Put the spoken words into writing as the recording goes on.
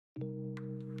In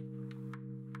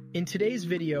today's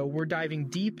video, we're diving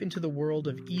deep into the world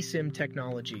of eSIM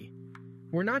technology.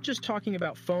 We're not just talking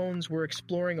about phones, we're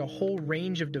exploring a whole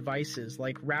range of devices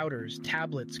like routers,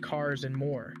 tablets, cars, and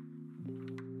more.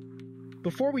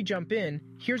 Before we jump in,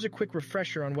 here's a quick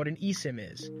refresher on what an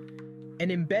eSIM is. An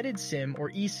embedded SIM,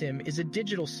 or eSIM, is a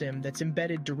digital SIM that's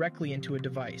embedded directly into a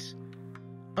device.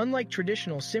 Unlike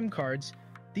traditional SIM cards,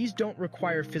 these don't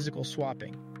require physical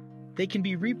swapping. They can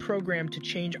be reprogrammed to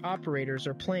change operators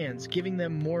or plans, giving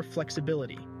them more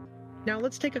flexibility. Now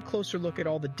let's take a closer look at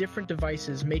all the different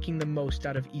devices making the most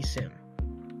out of eSIM.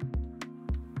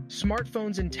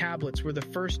 Smartphones and tablets were the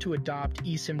first to adopt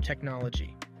eSIM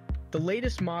technology. The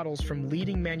latest models from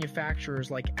leading manufacturers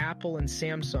like Apple and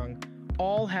Samsung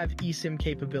all have eSIM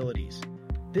capabilities.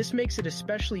 This makes it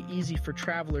especially easy for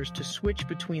travelers to switch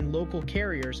between local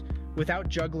carriers without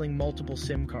juggling multiple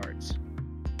SIM cards.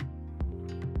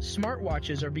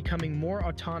 Smartwatches are becoming more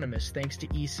autonomous thanks to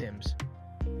eSIMs.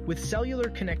 With cellular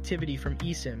connectivity from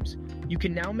eSIMs, you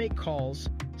can now make calls,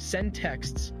 send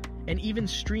texts, and even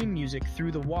stream music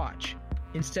through the watch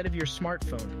instead of your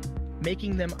smartphone,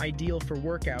 making them ideal for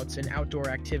workouts and outdoor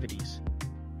activities.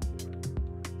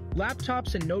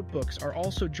 Laptops and notebooks are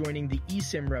also joining the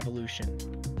eSIM revolution.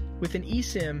 With an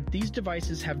eSIM, these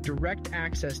devices have direct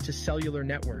access to cellular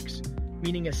networks,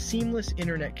 meaning a seamless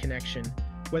internet connection,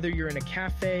 whether you're in a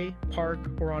cafe, park,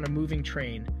 or on a moving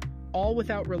train, all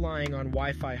without relying on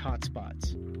Wi-Fi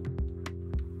hotspots.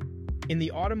 In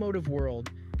the automotive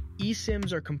world,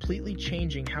 eSIMs are completely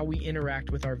changing how we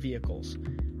interact with our vehicles.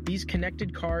 These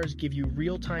connected cars give you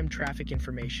real-time traffic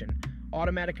information,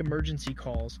 automatic emergency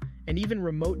calls, and even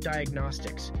remote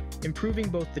diagnostics, improving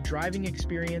both the driving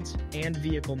experience and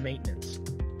vehicle maintenance.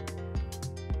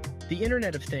 The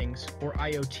Internet of Things, or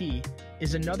IoT,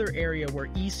 is another area where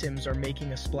eSIMs are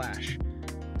making a splash.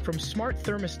 From smart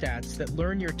thermostats that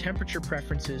learn your temperature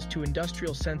preferences to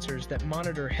industrial sensors that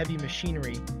monitor heavy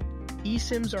machinery,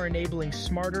 eSIMs are enabling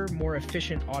smarter, more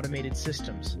efficient automated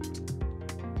systems.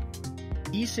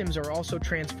 eSIMs are also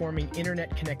transforming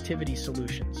internet connectivity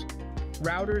solutions.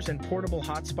 Routers and portable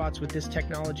hotspots with this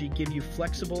technology give you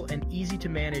flexible and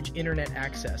easy-to-manage internet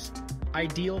access,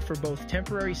 ideal for both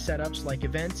temporary setups like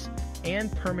events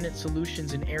and permanent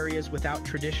solutions in areas without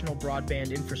traditional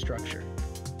broadband infrastructure.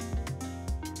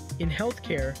 In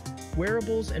healthcare,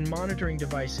 wearables and monitoring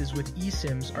devices with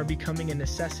eSIMs are becoming a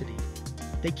necessity.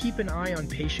 They keep an eye on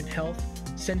patient health,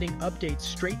 sending updates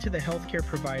straight to the healthcare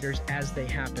providers as they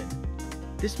happen.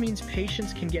 This means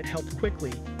patients can get help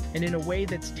quickly and in a way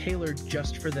that's tailored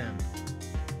just for them.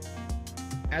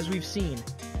 As we've seen,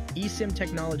 eSIM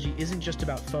technology isn't just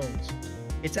about phones.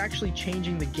 It's actually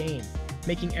changing the game,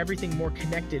 making everything more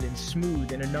connected and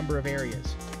smooth in a number of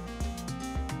areas.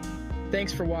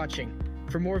 Thanks for watching.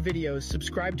 For more videos,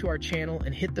 subscribe to our channel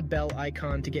and hit the bell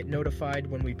icon to get notified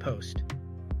when we post.